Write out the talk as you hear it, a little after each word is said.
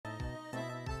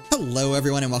Hello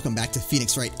everyone and welcome back to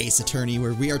Phoenix Wright Ace Attorney,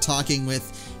 where we are talking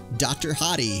with Dr.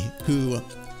 Hottie, who,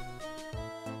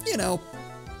 you know,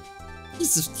 he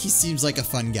seems like a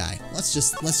fun guy. Let's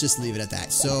just leave it at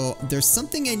that. So there's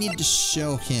something I need to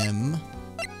show him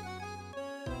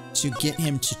to get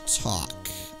him to talk.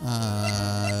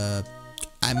 I'm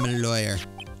a lawyer.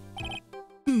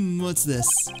 What's this?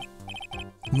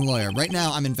 I'm a lawyer. Right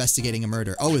now I'm investigating a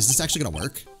murder. Oh, is this actually gonna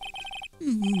work?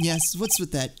 Yes, what's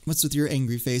with that? What's with your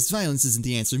angry face? Violence isn't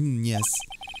the answer. Yes.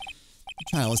 The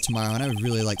trial is tomorrow, and I would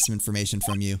really like some information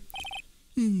from you.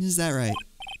 Is that right?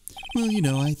 Well, you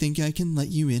know, I think I can let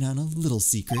you in on a little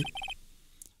secret.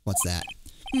 What's that?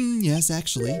 Yes,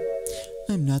 actually.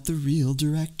 I'm not the real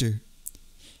director.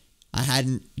 I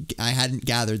hadn't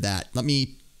gathered that. Let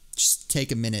me just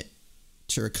take a minute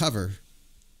to recover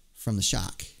from the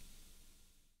shock.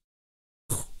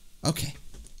 Okay.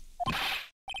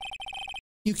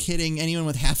 You kidding? Anyone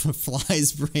with half a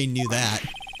fly's brain knew that.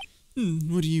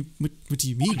 What do you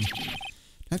mean? Do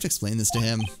I have to explain this to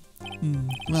him?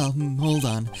 Well, hold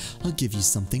on. I'll give you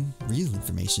something. Real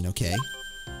information, okay?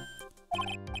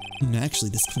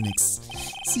 Actually, this clinic's...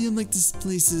 See, I'm like this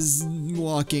place's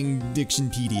walking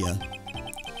dictionpedia.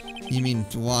 You mean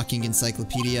walking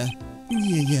encyclopedia?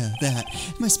 Yeah, that.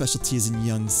 My specialty is in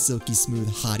young, silky smooth,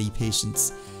 hottie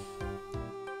patients.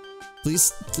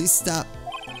 Please stop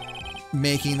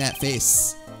making that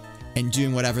face and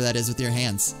doing whatever that is with your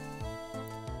hands.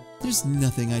 There's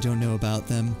nothing I don't know about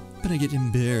them, but I get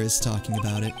embarrassed talking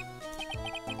about it.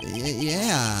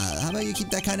 Yeah, how about you keep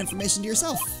that kind of information to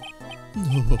yourself?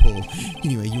 Oh,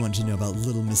 anyway, you wanted to know about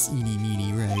Little Miss Eeny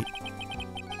Meeny,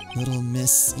 right? Little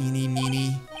Miss Eeny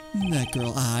Meeny? That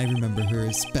girl, I remember her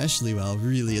especially well,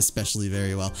 really especially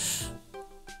very well.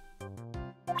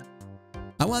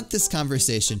 I want this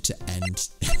conversation to end.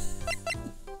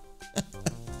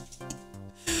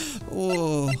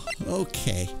 Oh,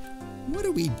 okay. What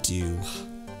do we do?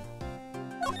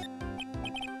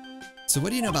 So what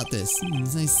do you know about this?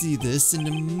 I see this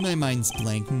and my mind's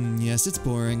blank. Yes, it's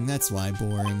boring. That's why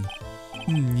boring.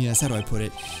 Yes, how do I put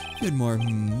it? Good,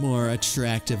 more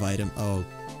attractive item. Oh.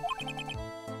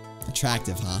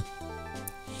 Attractive, huh?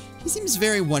 He seems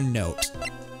very one note.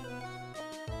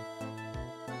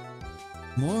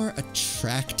 More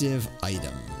attractive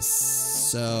items.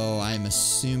 So I'm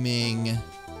assuming...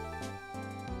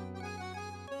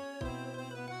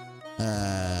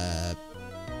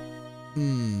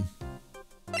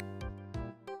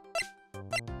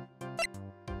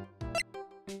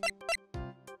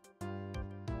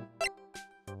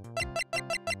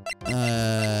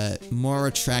 more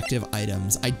attractive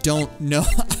items. I don't know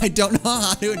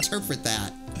how to interpret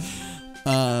that.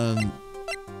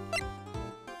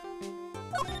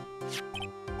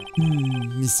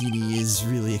 Miss Edie is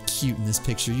really cute in this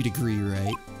picture, you'd agree,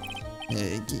 right?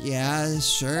 Yeah,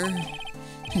 sure.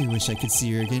 I wish I could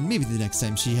see her again. Maybe the next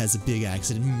time she has a big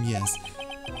accident. Yes.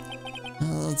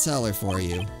 I'll tell her for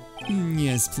you.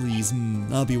 Yes, please.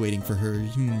 I'll be waiting for her.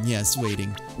 Yes,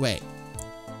 waiting. Wait.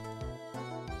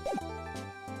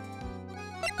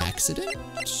 Accident?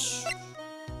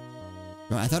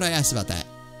 Oh, I thought I asked about that.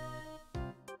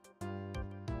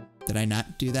 Did I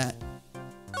not do that?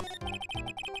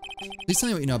 Please tell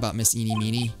me what you know about Miss Eeny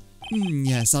Meeny.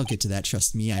 Yes, I'll get to that,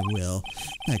 trust me, I will.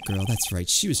 That girl, that's right,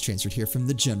 she was transferred here from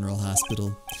the general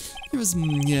hospital. It was,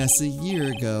 yes, a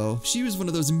year ago. She was one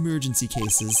of those emergency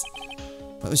cases.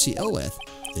 What was she ill with?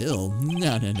 Ill?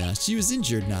 No, she was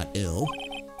injured, not ill.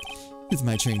 With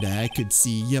my trained eye, I could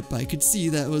see, yep, I could see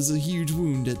that was a huge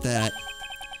wound at that.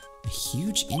 A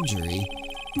huge injury?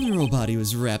 Her whole body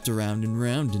was wrapped around and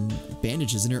round, and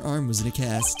bandages and her arm was in a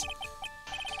cast.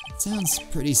 It sounds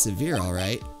pretty severe,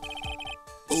 alright.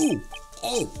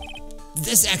 Oh,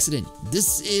 this accident.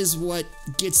 This is what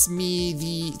gets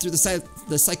me through the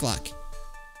psych lock.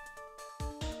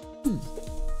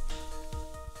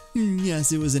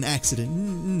 Yes, it was an accident.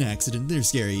 An accident. They're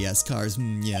scary, yes. Cars,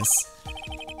 yes.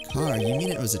 Car, you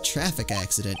mean it was a traffic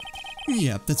accident?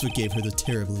 Yep, that's what gave her the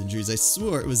terrible injuries. I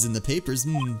swore it was in the papers.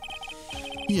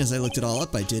 Yes, I looked it all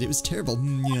up, I did. It was terrible.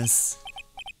 Yes.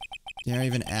 Dare I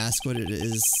even ask what it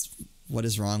is? What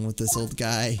is wrong with this old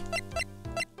guy?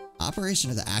 Operation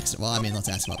or the accident? Well, I mean, let's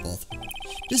ask about both.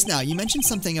 Just now, you mentioned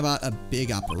something about a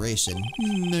big operation.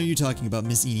 No, you're talking about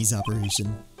Miss Eeny's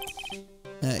operation.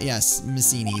 Yes,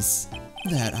 Miss Eeny's.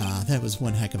 That was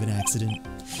one heck of an accident.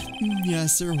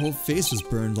 Yes, her whole face was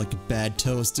burned like a bad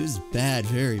toast. It was bad,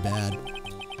 very bad.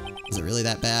 Was it really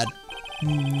that bad?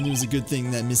 It was a good thing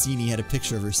that Miss Eeny had a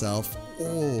picture of herself.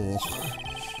 Oh,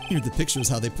 here the picture was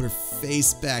how they put her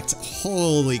face back to...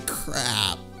 Holy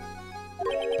crap.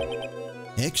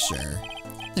 Picture?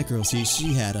 That girl, she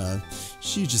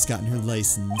just gotten her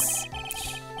license.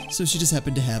 So she just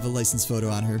happened to have a license photo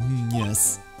on her.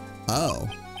 Yes. Oh.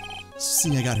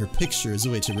 See, I got her picture as a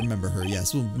way to remember her.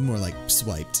 Yes, well, more like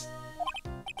swiped.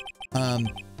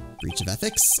 Breach of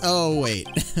ethics? Oh, wait.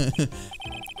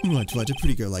 What, a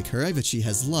pretty girl like her? I bet she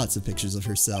has lots of pictures of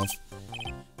herself.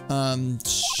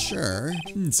 Sure.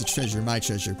 It's a treasure, my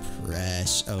treasure.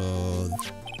 Presh. Oh.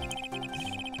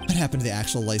 What happened to the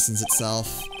actual license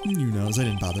itself? Who knows? I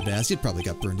didn't bother to ask. It probably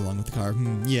got burned along with the car.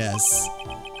 Yes.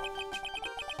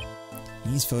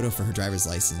 Needs photo for her driver's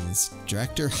license.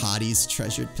 Director Hottie's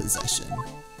treasured possession.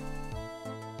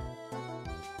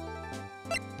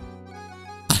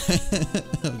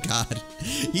 Oh god.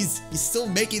 He's still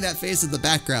making that face in the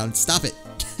background. Stop it.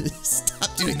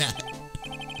 Stop doing that.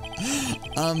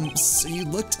 So you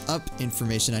looked up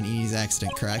information on Edie's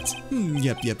accident, correct?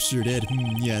 Yep, sure did.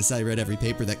 Yes, I read every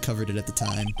paper that covered it at the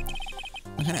time.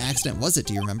 What kind of accident was it,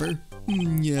 do you remember?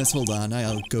 Yes, hold on,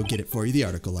 I'll go get it for you, the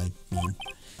article, I mean.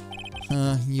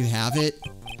 You have it?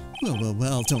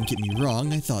 Well, don't get me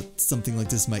wrong, I thought something like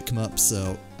this might come up,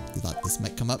 so... You thought this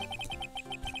might come up?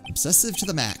 Obsessive to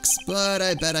the max, but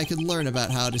I bet I could learn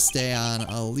about how to stay on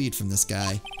a lead from this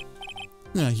guy.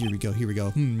 Here we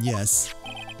go, yes.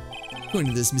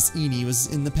 According to this, Miss Eni was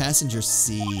in the passenger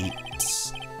seat.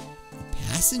 The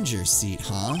passenger seat,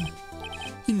 huh?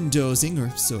 Dozing, or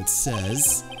so it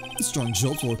says. A strong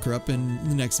jolt woke her up, and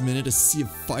the next minute a sea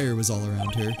of fire was all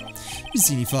around her. Miss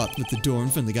Eni fought with the door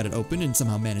and finally got it open and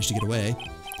somehow managed to get away.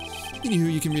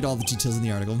 Anywho, you can read all the details in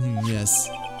the article. Yes.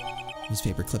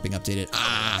 Newspaper clipping updated.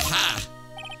 Aha!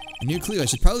 A new clue. I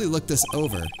should probably look this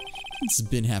over. It's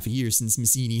been half a year since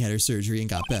Miss Eni had her surgery and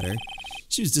got better.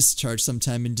 She was discharged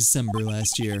sometime in December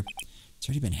last year. It's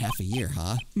already been half a year,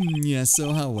 huh? Yes,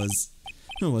 so how was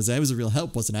I? I was a real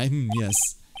help, wasn't I?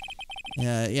 Yes.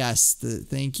 Yes,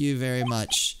 thank you very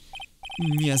much.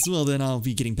 Yes, well then I'll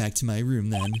be getting back to my room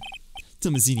then.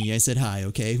 Tell Miss Eni I said hi,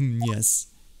 okay? Yes.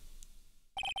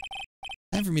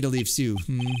 Time for me to leave too.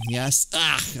 Yes.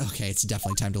 Okay, it's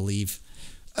definitely time to leave.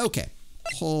 Okay,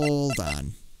 hold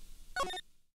on.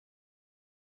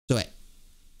 So wait.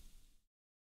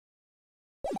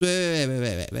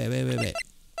 Wait.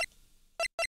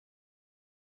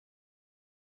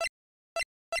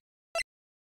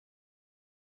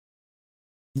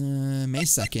 May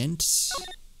 2nd.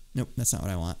 Nope, that's not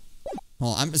what I want.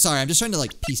 Well, I'm sorry, I'm just trying to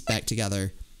like piece back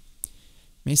together.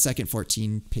 May 2nd,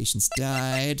 14 patients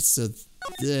died. So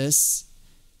this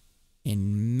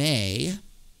in May.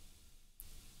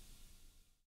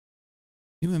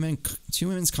 Two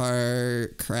women's car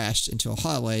crashed into a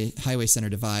highway center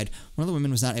divide. One of the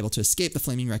women was not able to escape the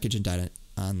flaming wreckage and died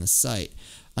on the site.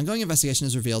 Ongoing investigation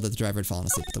has revealed that the driver had fallen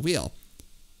asleep at the wheel.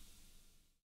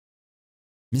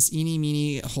 Miss Eni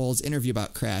Meanie holds interview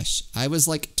about crash. I was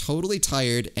like totally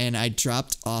tired and I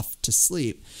dropped off to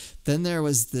sleep. Then there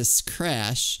was this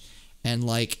crash and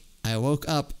like I woke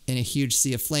up in a huge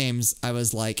sea of flames. I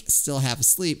was like still half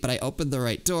asleep, but I opened the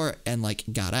right door and like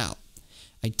got out.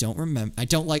 I don't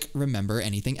remember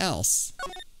anything else.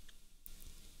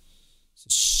 So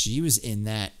she was in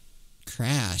that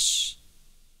crash.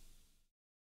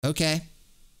 Okay.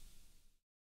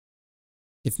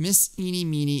 If Miss Eni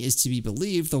Meanie is to be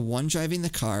believed, the one driving the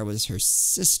car was her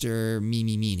sister,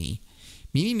 Mimi Meanie.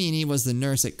 Mimi Meanie was the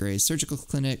nurse at Gray's surgical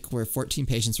clinic where 14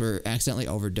 patients were accidentally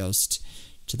overdosed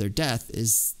to their death.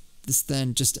 Is this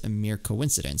then just a mere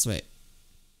coincidence? Wait.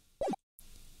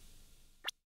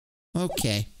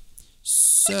 Okay.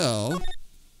 So,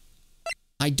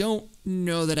 I don't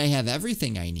know that I have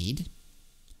everything I need.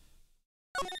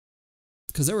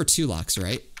 Because there were 2 locks,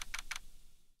 right?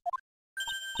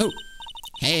 Oh.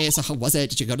 Hey, so how was it?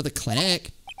 Did you go to the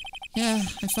clinic? Yeah,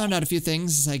 I found out a few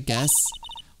things, I guess.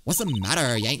 What's the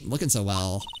matter? You ain't looking so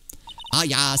well.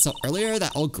 Yeah, so earlier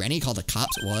that old granny called the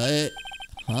cops. What?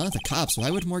 Huh? The cops?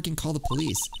 Why would Morgan call the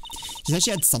police? She said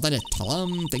she had something to tell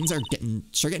them. Things are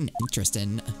sure getting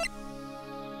interesting.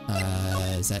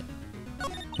 Is that...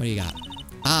 What do you got?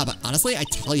 But honestly, I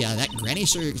tell ya, that granny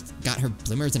sure got her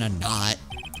bloomers in a knot.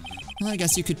 Well, I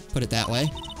guess you could put it that way.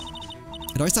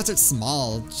 It always starts out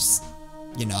small, just...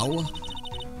 You know?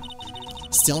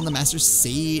 Still in the master's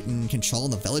seat and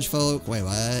controlling the village folk? Wait,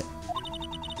 what?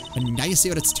 And now you see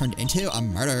what it's turned into? A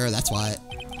murder, that's what.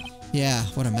 Yeah,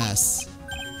 what a mess.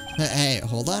 Hey,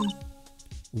 hold on.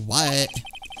 What?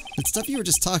 That stuff you were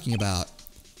just talking about.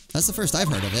 That's the first I've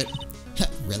heard of it.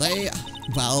 Really?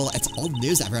 Well, it's old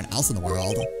news to everyone else in the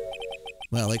world.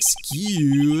 Well,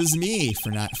 excuse me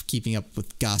for not keeping up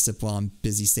with gossip while I'm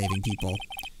busy saving people.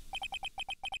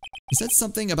 He said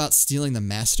something about stealing the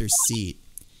master's seat.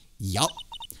 Yup.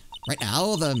 Right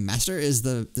now, the master is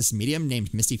this medium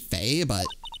named Misty Faye, but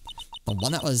the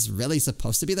one that was really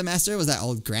supposed to be the master was that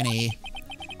old granny.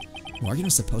 Morgan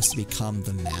was supposed to become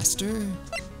the master?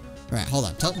 Alright, hold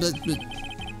on.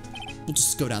 We'll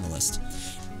just go down the list.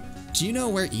 Do you know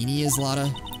where Eni is,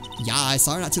 Lotta? Yeah, I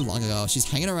saw her not too long ago. She's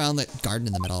hanging around the garden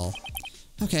in the middle.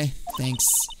 Okay, thanks.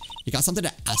 You got something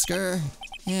to ask her?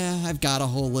 Yeah, I've got a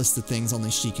whole list of things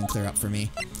only she can clear up for me.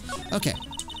 Okay.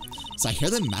 So I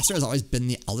hear the master has always been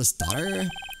the eldest daughter?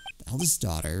 The eldest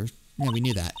daughter? Yeah, we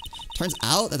knew that. Turns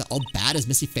out that the old bat is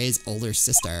Misty Faye's older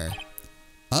sister.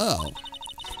 Oh.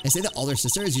 They say the older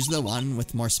sister is usually the one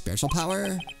with more spiritual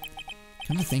power?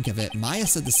 Come to think of it, Maya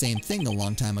said the same thing a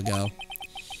long time ago.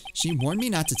 She warned me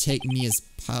not to take Mia's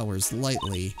powers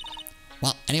lightly.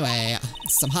 Well, anyway,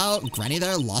 somehow Granny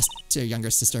there lost to her younger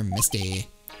sister Misty.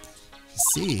 I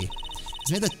see.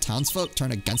 This made the townsfolk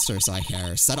turn against her, so I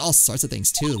hear. Said all sorts of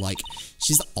things too, like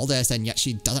she's the oldest and yet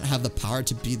she doesn't have the power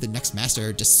to be the next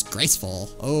master. Disgraceful.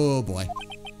 Oh boy.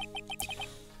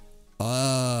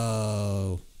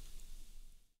 Oh.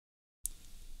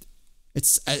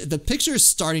 It's the picture is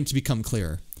starting to become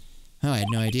clearer. Oh, I had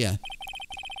no idea.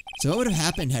 So what would have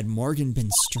happened had Morgan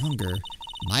been stronger?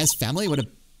 Maya's family would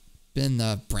have been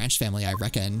the branch family, I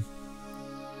reckon.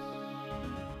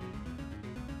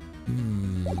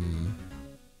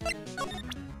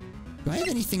 Do I have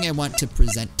anything I want to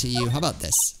present to you? How about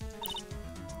this?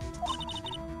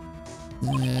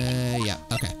 Yeah,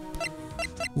 okay.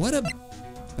 What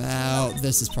about...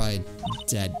 This is probably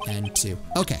dead end too.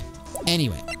 Okay,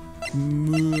 anyway.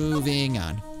 Moving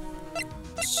on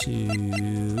to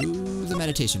the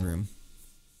meditation room.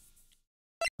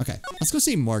 Okay, let's go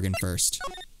see Morgan first.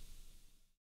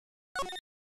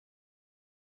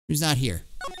 Who's not here?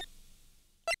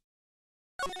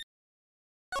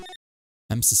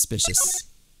 I'm suspicious.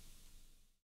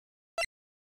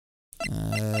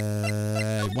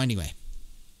 Anyway.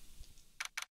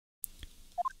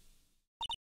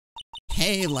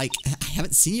 Hey, like, I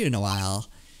haven't seen you in a while.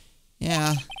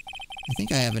 Yeah, I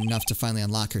think I have enough to finally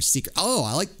unlock her secret. Oh,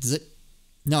 I like, does it?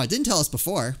 No, it didn't tell us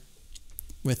before.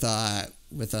 With a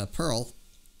pearl.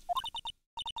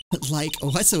 But like,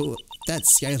 what's that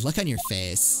scary look on your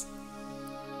face?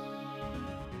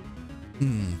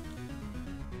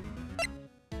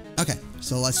 Okay,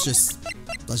 so let's just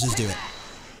do it.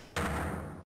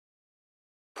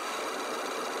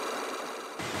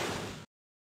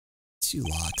 Two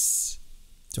locks.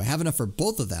 Do I have enough for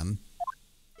both of them?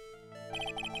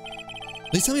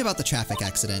 Please tell me about the traffic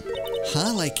accident.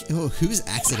 Huh? Like, oh, whose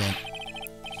accident?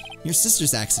 Your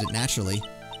sister's accident, naturally.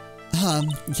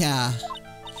 Yeah.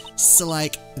 So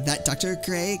like, that Dr.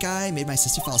 Gray guy made my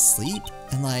sister fall asleep?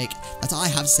 And like, that's all I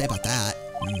have to say about that.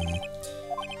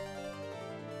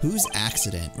 Whose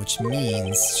accident? Which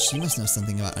means she must know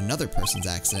something about another person's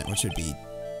accident, which would be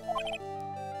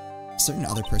a certain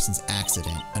other person's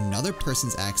accident. Another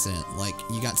person's accident. Like,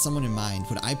 you got someone in mind.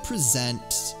 Would I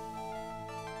present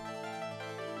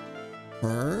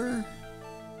her?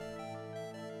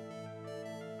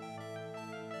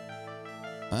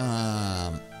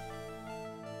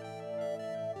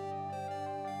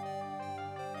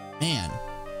 Man.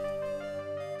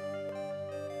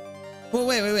 Well,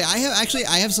 wait.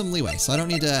 I have some leeway, so I don't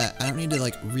need to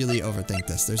like really overthink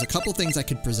this. There's a couple things I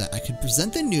could present. I could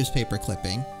present the newspaper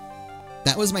clipping.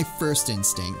 That was my first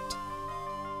instinct.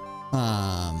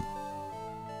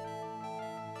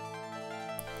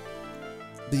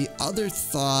 The other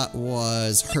thought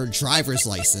was her driver's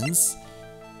license,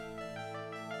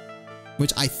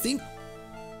 which I think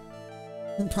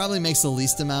probably makes the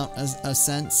least amount of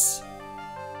sense.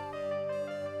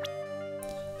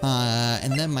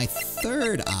 And then my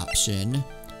third option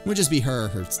would just be her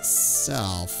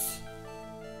herself.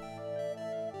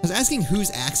 I was asking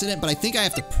whose accident, but I think I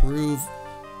have to prove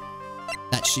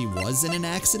that she was in an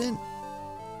accident.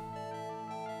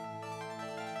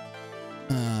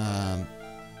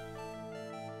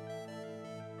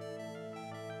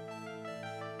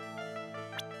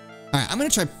 Alright, I'm gonna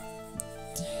try...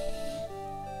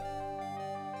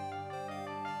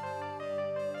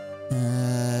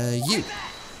 you.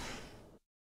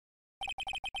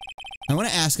 I want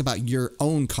to ask about your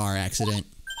own car accident.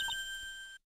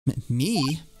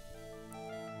 Me?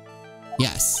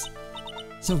 Yes.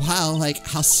 So wow, like,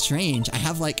 how strange. I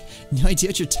have, like, no idea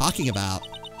what you're talking about.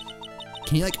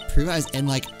 Can you, like, prove I was in,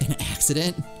 like, an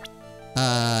accident?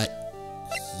 Yeah.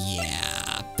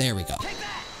 There we go.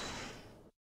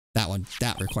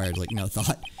 That required, like, no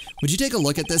thought. Would you take a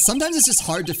look at this? Sometimes it's just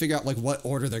hard to figure out, like, what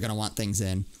order they're gonna want things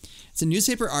in. It's a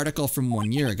newspaper article from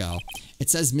 1 year ago. It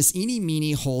says, Miss Eenie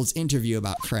Meenie holds interview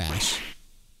about crash.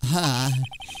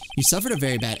 You suffered a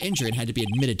very bad injury and had to be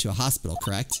admitted to a hospital,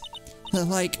 correct?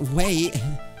 Like, wait.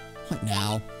 What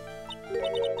now?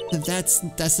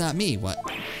 That's not me, what?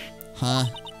 Huh?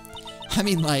 I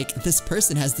mean, like, this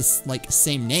person has this, like,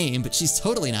 same name, but she's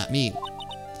totally not me.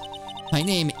 My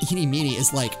name, Eeny Meeny,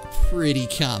 is, like, pretty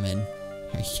common.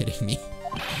 Are you kidding me?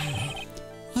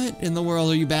 What in the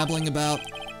world are you babbling about?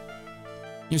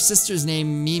 Your sister's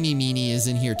name, Mimi Meeny, is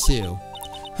in here, too.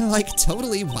 Like,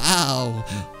 totally, wow.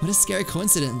 What a scary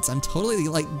coincidence. I'm totally,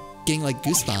 like, getting, like,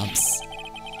 goosebumps.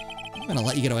 I'm gonna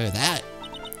let you get away with that.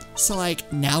 So,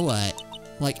 like, now what?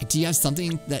 Like, do you have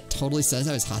something that totally says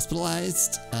I was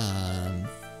hospitalized?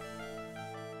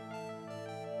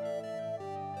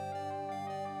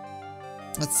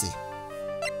 Let's see.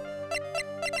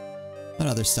 What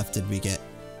other stuff did we get?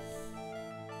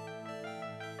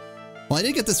 Well, I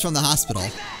did get this from the hospital.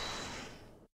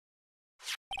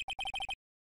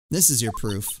 This is your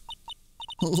proof.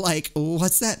 Like,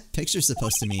 what's that picture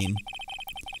supposed to mean?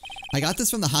 I got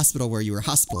this from the hospital where you were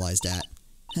hospitalized at.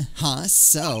 Huh,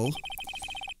 so?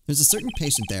 There's a certain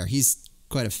patient there. He's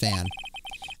quite a fan.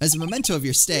 As a memento of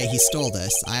your stay, he stole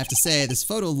this. I have to say, this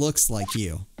photo looks like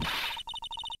you.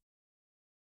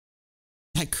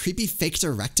 That creepy fake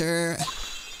director.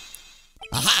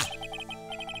 Aha!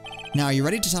 Now, are you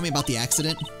ready to tell me about the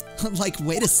accident? Like,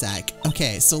 wait a sec.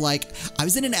 Okay, so like, I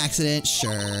was in an accident,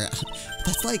 sure. But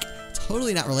that's like,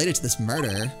 totally not related to this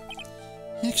murder.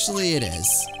 Actually, it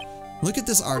is. Look at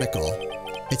this article.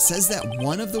 It says that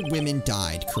one of the women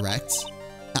died, correct?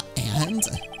 And?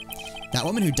 That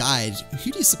woman who died,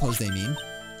 who do you suppose they mean?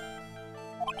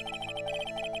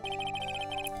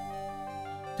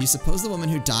 Do you suppose the woman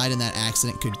who died in that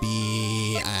accident could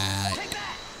be,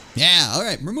 Yeah,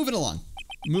 alright, we're moving along.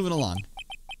 Moving along.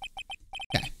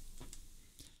 Okay. I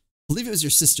believe it was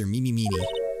your sister, Mimi Meeny.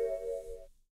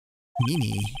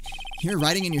 Mimi? You were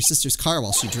riding in your sister's car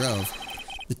while she drove.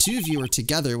 The two of you were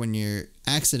together when your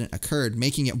accident occurred,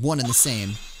 making it one and the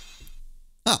same.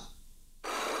 Oh.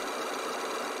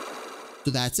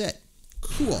 So that's it.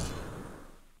 Cool.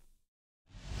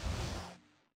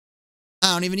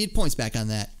 I don't even need points back on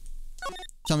that.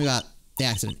 Tell me about the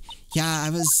accident. Yeah, I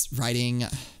was riding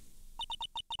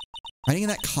in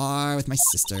that car with my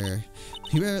sister.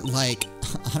 We were, like,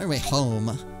 on our way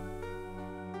home.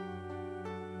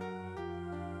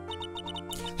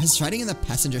 I was riding in the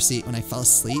passenger seat when I fell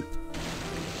asleep.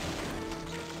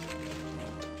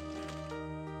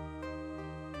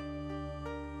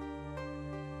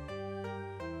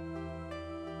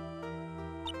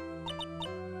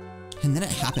 And then it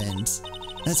happened.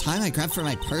 At the time, I grabbed for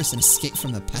my purse and escaped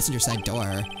from the passenger side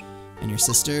door. And your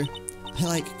sister? I,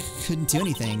 like, couldn't do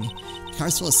anything. The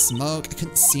car's full of smoke. I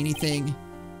couldn't see anything.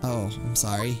 Oh, I'm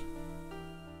sorry.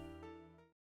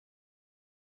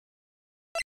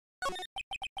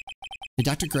 Did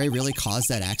Dr. Gray really cause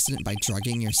that accident by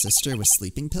drugging your sister with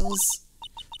sleeping pills?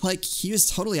 Like, he was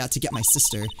totally out to get my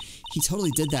sister. He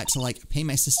totally did that to, like, pay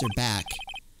my sister back.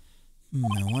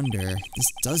 I wonder.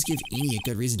 This does give Eeny a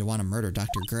good reason to want to murder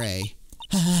Dr. Gray.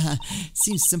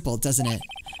 Seems simple, doesn't it?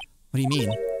 What do you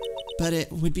mean? But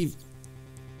it would be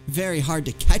very hard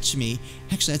to catch me.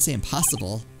 Actually, I'd say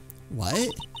impossible.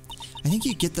 What? I think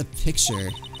you get the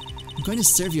picture. I'm going to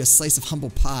serve you a slice of humble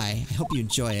pie. I hope you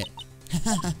enjoy it.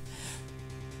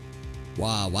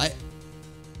 Wow, what?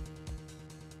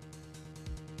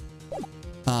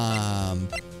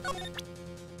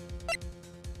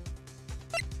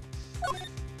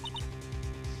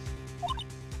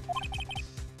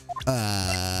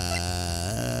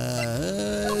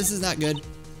 This is not good.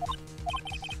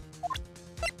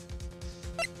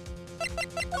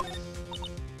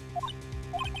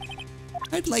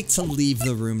 I'd like to leave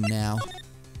the room now.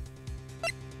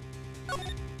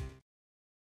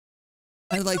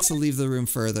 I'd like to leave the room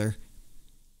further.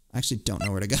 I actually don't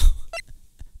know where to go.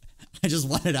 I just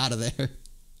want it out of there.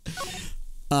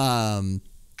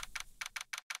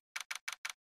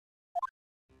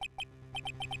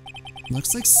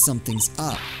 Looks like something's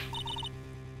up.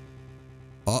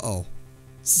 Uh-oh.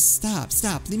 Stop,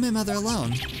 stop. Leave my mother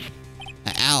alone.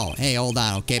 Ow. Hey, hold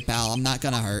on, okay, pal? I'm not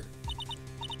gonna hurt.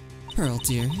 Pearl,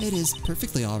 dear, it is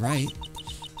perfectly alright.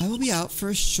 I will be out for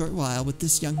a short while with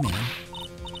this young man.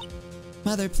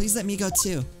 Mother, please let me go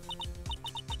too.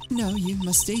 No, you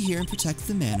must stay here and protect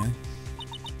the manor.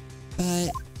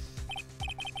 But...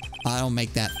 I don't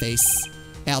make that face.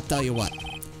 Hey, I'll tell you what.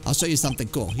 I'll show you something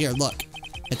cool. Here, look.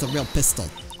 It's a real pistol.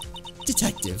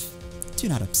 Detective, do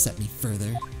not upset me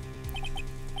further.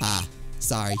 Ah,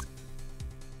 sorry.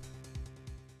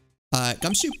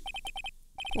 Gumshoe?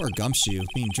 Poor Gumshoe,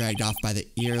 being dragged off by the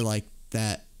ear like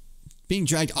that. Being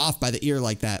dragged off by the ear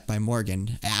like that by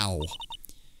Morgan. Ow.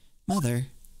 Mother?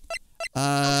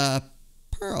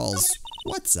 Pearls,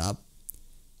 what's up?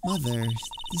 Mother,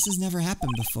 this has never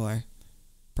happened before.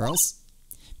 Pearls?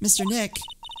 Mr. Nick,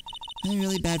 I have a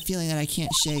really bad feeling that I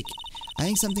can't shake. I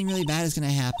think something really bad is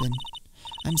gonna happen.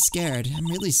 I'm scared. I'm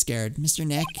really scared. Mr.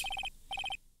 Nick?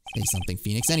 Say something,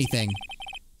 Phoenix. Anything.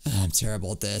 I'm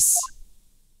terrible at this.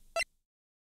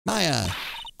 Maya!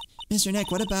 Mr.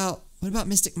 Nick, what about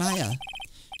Mystic Maya?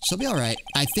 She'll be alright.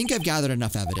 I think I've gathered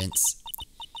enough evidence.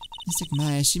 Mystic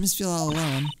Maya, she must feel all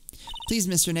alone. Please,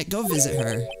 Mr. Nick, go visit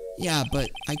her. Yeah, but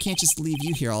I can't just leave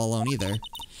you here all alone either.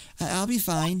 I'll be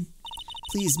fine.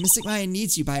 Please, Mystic Maya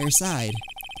needs you by her side.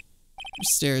 Her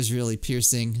stare is really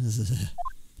piercing.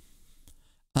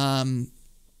 I'd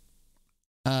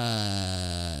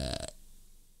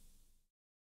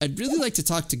really like to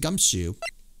talk to Gumshoe.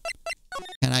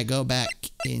 Can I go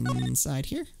back inside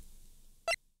here?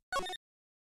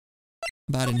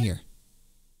 About in here?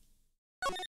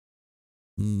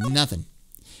 Nothing.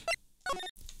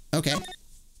 Okay.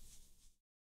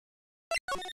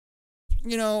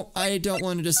 You know, I don't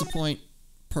want to disappoint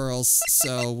Pearls,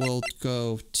 so we'll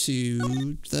go to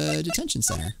the detention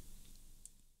center.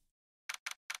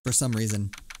 For some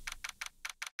reason.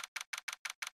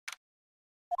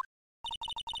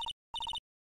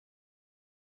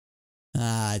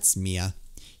 Ah, it's Mia.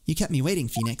 You kept me waiting,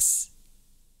 Phoenix.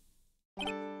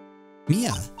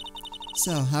 Mia!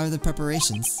 So, how are the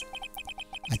preparations?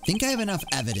 I think I have enough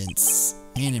evidence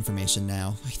and information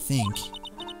now, I think.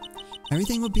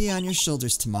 Everything will be on your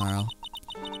shoulders tomorrow.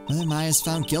 Whether Maya's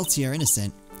found guilty or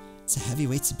innocent, it's a heavy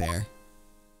weight to bear.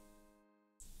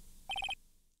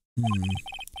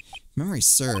 Memory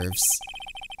serves.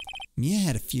 Mia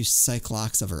had a few psych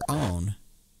locks of her own.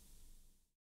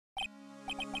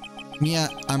 Mia,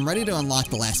 I'm ready to unlock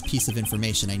the last piece of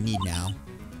information I need now.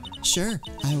 Sure,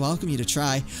 I welcome you to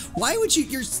try. Why would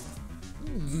you're...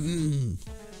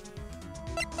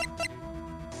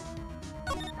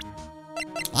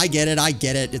 I get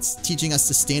it. It's teaching us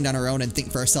to stand on our own and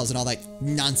think for ourselves and all that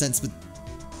nonsense, but...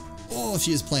 Oh,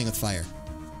 she is playing with fire.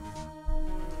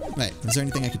 Wait, was there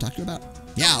anything I could talk to her about?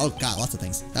 Yeah, oh god, lots of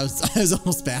things. That was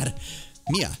almost bad.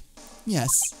 Mia.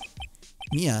 Yes.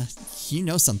 Mia, you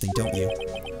know something, don't you?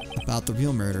 About the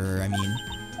real murderer, I mean.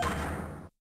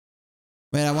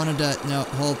 Wait, I wanted to... No,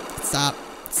 hold. Stop.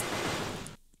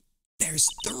 There's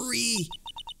 3!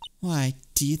 Why,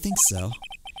 do you think so?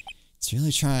 It's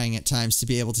really trying at times to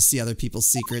be able to see other people's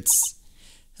secrets.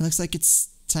 It looks like it's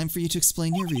time for you to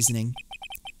explain your reasoning.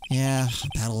 Yeah,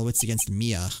 a battle of wits against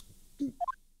Mia.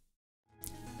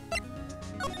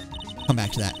 Come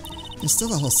back to that. There's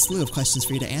still a whole slew of questions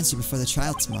for you to answer before the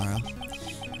trial tomorrow.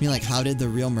 I mean, like, how did the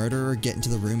real murderer get into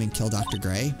the room and kill Dr.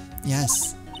 Gray?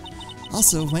 Yes.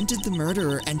 Also, when did the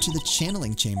murderer enter the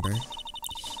channeling chamber?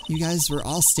 You guys were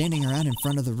all standing around in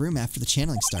front of the room after the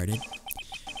channeling started.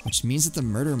 Which means that the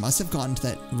murderer must have gotten to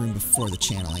that room before the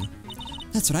channeling.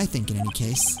 That's what I think in any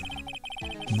case.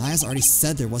 Maya's already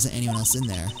said there wasn't anyone else in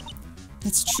there.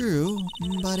 That's true,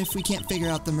 but if we can't figure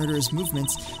out the murderer's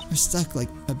movements, we're stuck like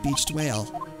a beached whale.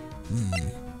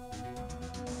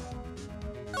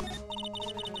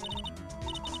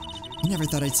 I never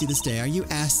thought I'd see this day. Are you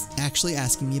actually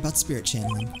asking me about spirit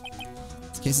channeling?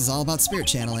 This case is all about spirit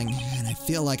channeling, and I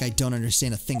feel like I don't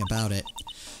understand a thing about it.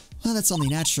 Well, that's only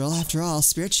natural. After all,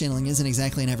 spirit channeling isn't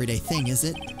exactly an everyday thing, is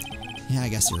it? Yeah, I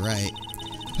guess you're right.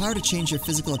 The power to change your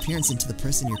physical appearance into the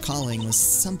person you're calling was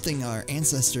something our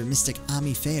ancestor, Mystic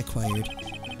Ami Faye, acquired.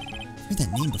 I've heard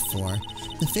that name before.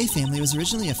 The Faye family was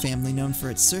originally a family known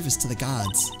for its service to the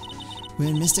gods.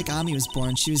 When Mystic Ami was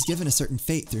born, she was given a certain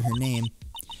fate through her name.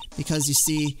 Because, you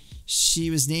see, she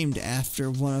was named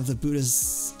after one of the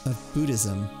Buddhas of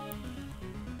Buddhism.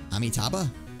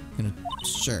 Amitabha?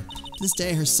 Sure. To this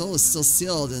day, her soul is still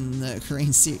sealed in the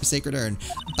Korean sacred urn.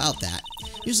 About that.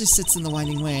 Usually sits in the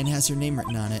Winding Way and has her name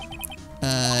written on it.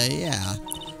 Yeah.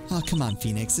 Oh, come on,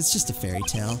 Phoenix. It's just a fairy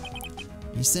tale.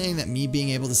 Are you saying that me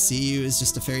being able to see you is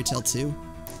just a fairy tale too?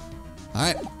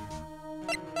 Alright.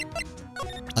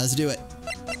 Let's do it.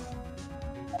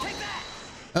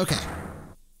 Okay.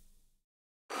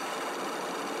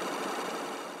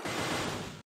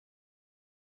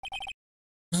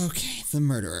 Okay, the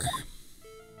murderer.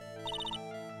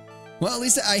 Well, at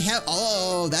least I have...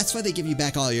 Oh, that's why they give you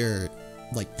back all your,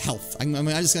 like, health. I'm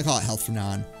just gonna call it health from now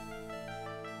on.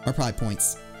 Or probably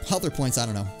points. Health or points, I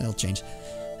don't know. It'll change.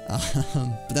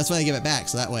 But that's why they give it back,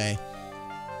 so that way...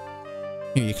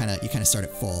 Here, you kind of start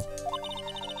at full.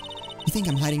 You think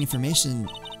I'm hiding information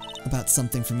about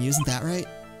something from you, isn't that right?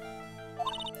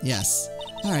 Yes.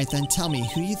 Alright then, tell me,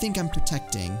 who you think I'm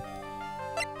protecting?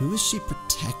 Who is she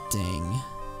protecting?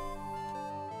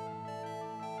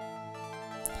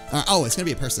 Oh, it's gonna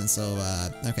be a person, so,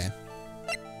 okay.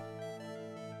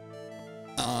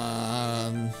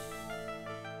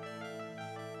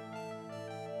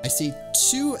 I see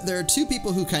there are two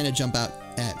people who kind of jump out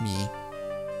at me.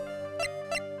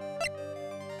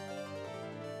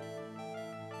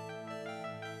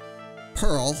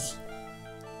 Pearl.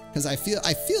 Because I feel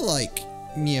like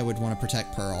Mia would want to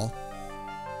protect Pearl.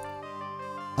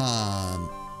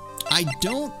 I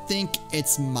don't think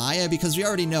it's Maya because we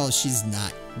already know she's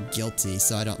not guilty,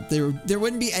 so I don't. There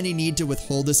wouldn't be any need to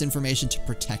withhold this information to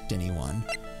protect anyone.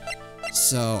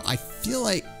 So I feel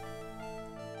like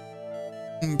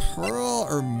Pearl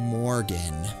or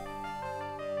Morgan.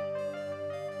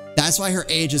 That's why her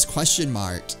age is question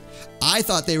marked. I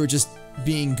thought they were just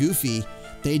being goofy.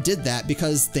 They did that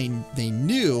because they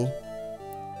knew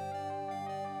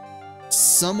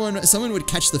someone would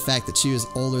catch the fact that she was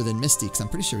older than Misty, because I'm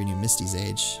pretty sure we knew Misty's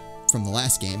age from the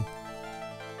last game.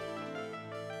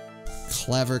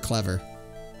 Clever, clever.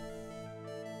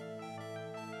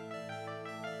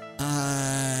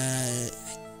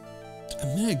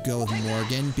 I'm gonna go with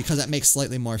Morgan because that makes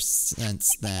slightly more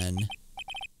sense than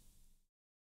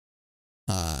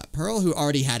Pearl, who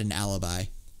already had an alibi.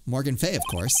 Morgan Fay, of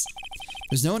course.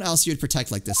 There's no one else you would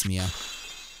protect like this, Mia.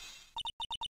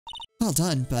 Well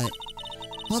done, but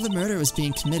while the murder was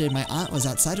being committed, my aunt was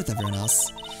outside with everyone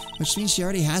else, which means she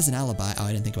already has an alibi. Oh,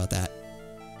 I didn't think about that.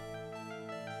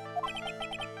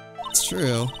 It's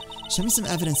true. Show me some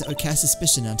evidence that would cast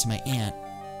suspicion onto my aunt.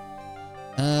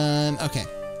 Okay.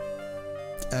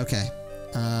 Okay.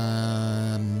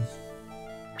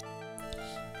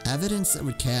 Evidence that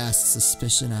would cast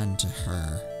suspicion onto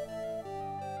her.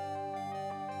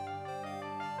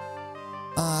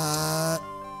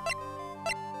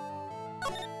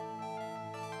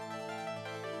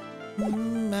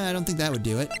 I don't think that would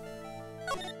do it.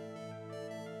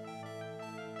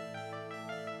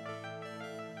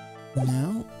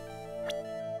 No.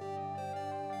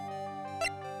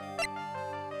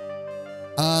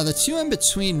 The two in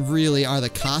between really are the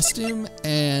costume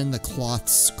and the cloth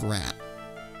scrap.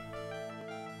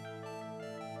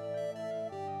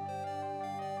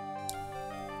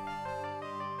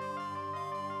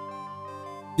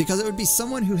 Because it would be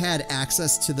someone who had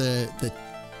access to the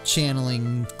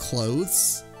channeling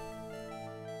clothes.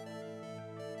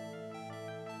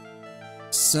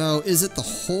 So is it the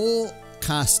whole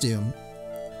costume?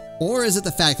 Or is it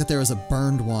the fact that there was a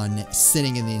burned one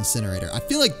sitting in the incinerator? I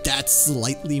feel like that's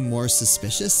slightly more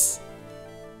suspicious.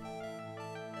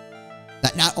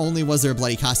 That not only was there a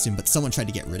bloody costume, but someone tried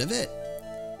to get rid of it.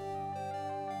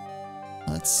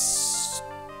 Let's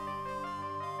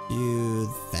do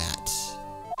that.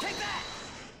 Take that!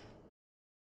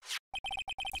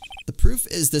 The proof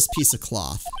is this piece of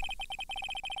cloth.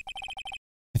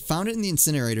 I found it in the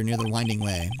incinerator near the winding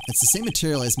way. It's the same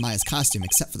material as Maya's costume,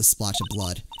 except for the splotch of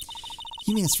blood.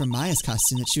 You mean it's from Maya's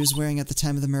costume that she was wearing at the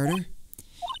time of the murder?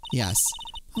 Yes.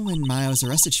 Well, when Maya was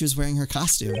arrested, she was wearing her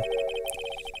costume.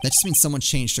 That just means someone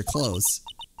changed her clothes.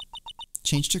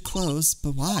 Changed her clothes?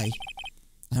 But why?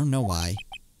 I don't know why.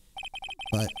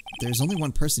 But there's only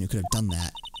one person who could have done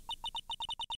that.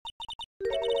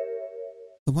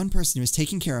 The one person who was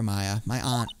taking care of Maya, my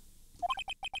aunt.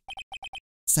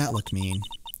 What's that look mean?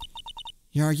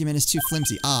 Your argument is too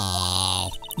flimsy. Oh,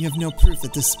 you have no proof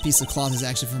that this piece of cloth is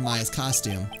actually from Maya's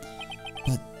costume.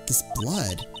 But this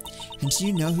blood. And do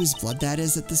you know whose blood that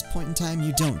is at this point in time?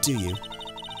 You don't, do you?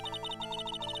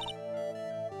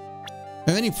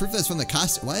 Have any proof that's from the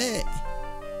costume? What?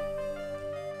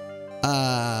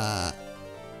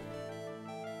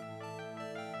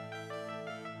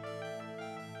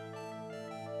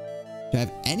 Do I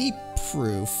have any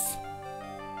proof?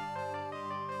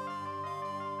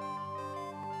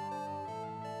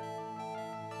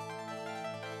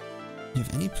 Do you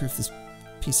have any proof this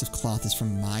piece of cloth is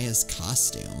from Maya's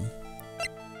costume?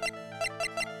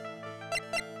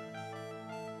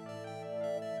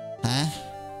 Huh?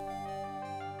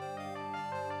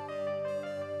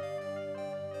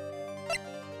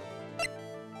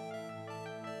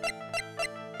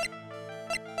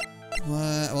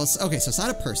 What? Well, okay, so it's not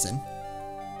a person.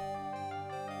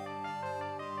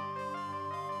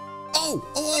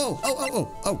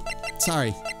 Oh,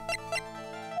 sorry.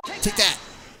 Take that!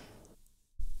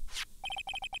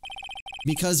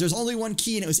 Because there's only one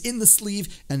key and it was in the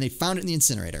sleeve and they found it in the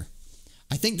incinerator.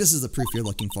 I think this is the proof you're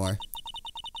looking for.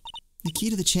 The key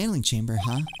to the channeling chamber,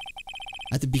 huh?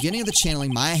 At the beginning of the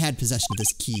channeling, Maya had possession of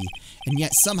this key, and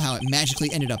yet somehow it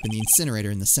magically ended up in the incinerator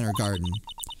in the center garden.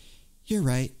 You're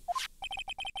right.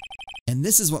 And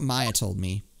this is what Maya told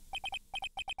me.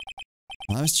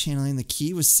 While I was channeling, the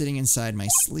key was sitting inside my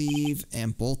sleeve,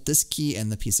 and both this key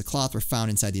and the piece of cloth were found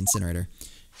inside the incinerator.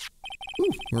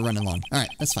 Ooh, we're running long. Alright,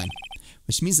 that's fine.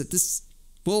 Which means that this...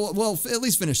 We'll at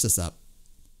least finish this up.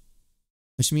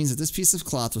 Which means that this piece of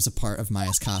cloth was a part of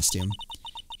Maya's costume.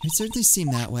 It certainly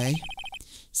seemed that way.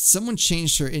 Someone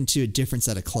changed her into a different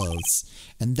set of clothes,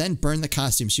 and then burned the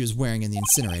costume she was wearing in the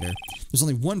incinerator. There's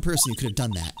only one person who could have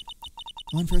done that.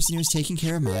 One person who was taking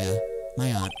care of Maya. My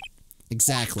aunt.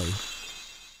 Exactly.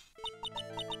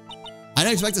 I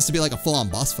didn't expect this to be like a full-on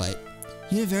boss fight.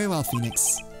 You did very well,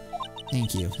 Phoenix.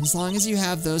 Thank you. As long as you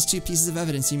have those two pieces of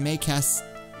evidence, you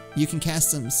can cast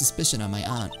some suspicion on my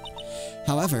aunt.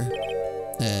 However,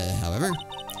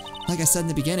 like I said in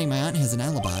the beginning, my aunt has an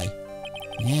alibi.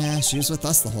 Yeah, she was with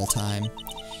us the whole time.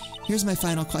 Here's my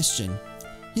final question.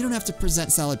 You don't have to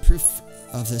present solid proof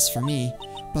of this for me,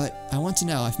 but I want to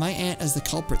know, if my aunt is the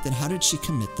culprit, then how did she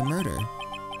commit the murder?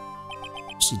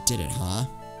 She did it, huh?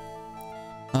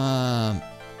 I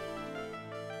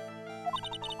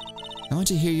want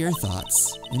to hear your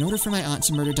thoughts. In order for my aunt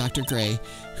to murder Dr. Gray,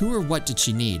 who or what did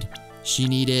she need? She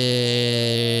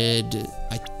needed...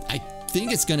 I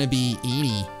think it's gonna be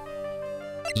Eni.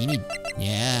 Eni,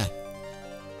 yeah.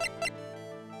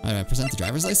 Do I present the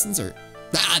driver's license or...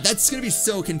 Ah, that's gonna be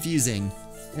so confusing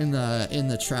in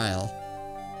the trial.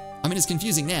 I mean, it's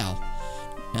confusing now.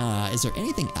 Is there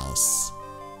anything else?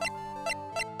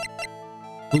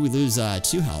 Oh, we lose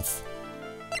 2 health.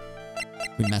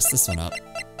 We messed this one up.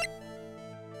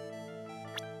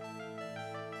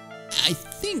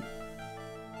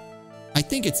 I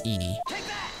think it's Eni.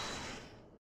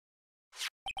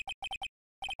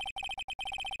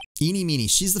 Eeny Meeny,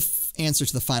 she's the answer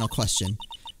to the final question.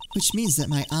 Which means that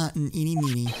my aunt and Eeny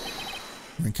Meeny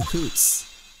were in cahoots.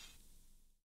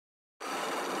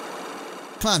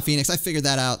 Come on, Phoenix, I figured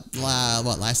that out,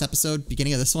 last episode?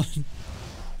 Beginning of this one?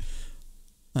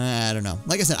 I don't know.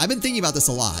 Like I said, I've been thinking about this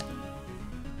a lot.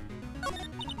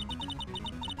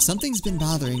 Something's been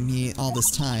bothering me all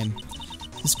this time.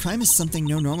 This crime is something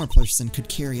no normal person could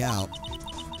carry out.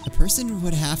 A person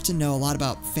would have to know a lot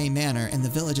about Fay Manor and the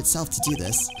village itself to do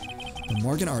this. But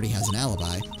Morgan already has an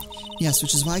alibi. Yes,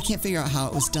 which is why I can't figure out how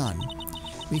it was done.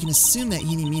 We can assume that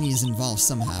Eeny Meeny is involved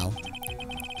somehow.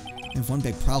 We have one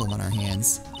big problem on our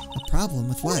hands. A problem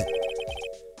with what?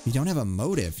 We don't have a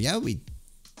motive. Yeah, we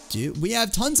do. We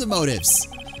have tons of motives.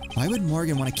 Why would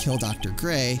Morgan want to kill Dr.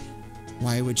 Gray?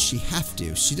 Why would she have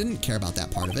to? She didn't care about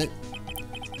that part of it.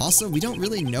 Also, we don't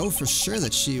really know for sure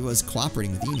that she was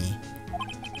cooperating with Eeny.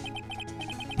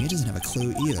 He doesn't have a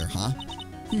clue either, huh?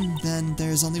 Then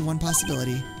there's only one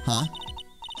possibility, huh?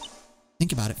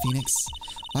 Think about it, Phoenix.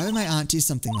 Why would my aunt do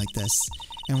something like this?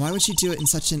 And why would she do it in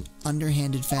such an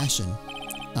underhanded fashion?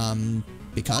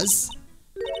 Because?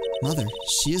 Mother,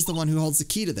 she is the one who holds the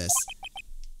key to this.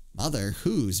 Mother?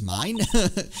 Whose? Mine?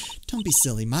 Don't be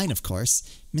silly. Mine, of course.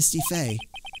 Misty Fay.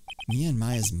 Mia and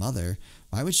Maya's mother.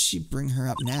 Why would she bring her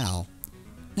up now?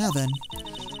 Now then,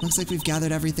 looks like we've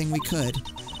gathered everything we could.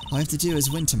 All we have to do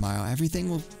is win tomorrow. Everything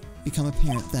will become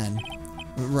apparent then.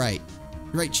 Right.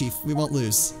 Right, Chief. We won't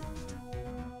lose.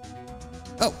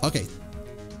 Oh, okay.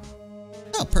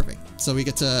 Oh, perfect. So we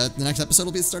get to... The next episode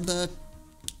will be the start of the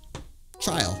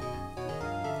trial.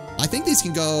 I think these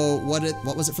can go...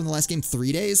 What was it from the last game?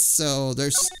 3 days? So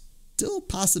there's still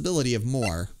possibility of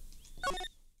more.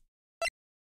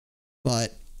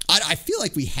 But I feel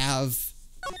like we have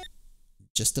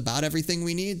just about everything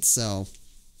we need, so...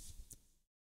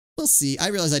 We'll see. I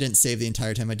realized I didn't save the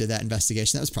entire time I did that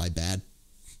investigation. That was probably bad.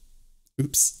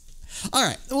 Oops.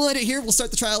 Alright, we'll end it here. We'll start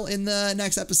the trial in the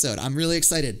next episode. I'm really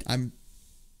excited.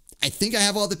 I think I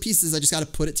have all the pieces. I just got to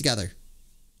put it together.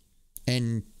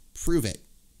 And prove it.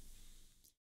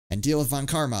 And deal with Von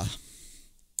Karma.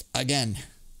 Again.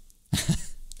 That's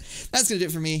going to do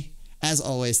it for me. As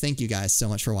always, thank you guys so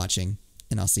much for watching.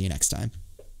 And I'll see you next time.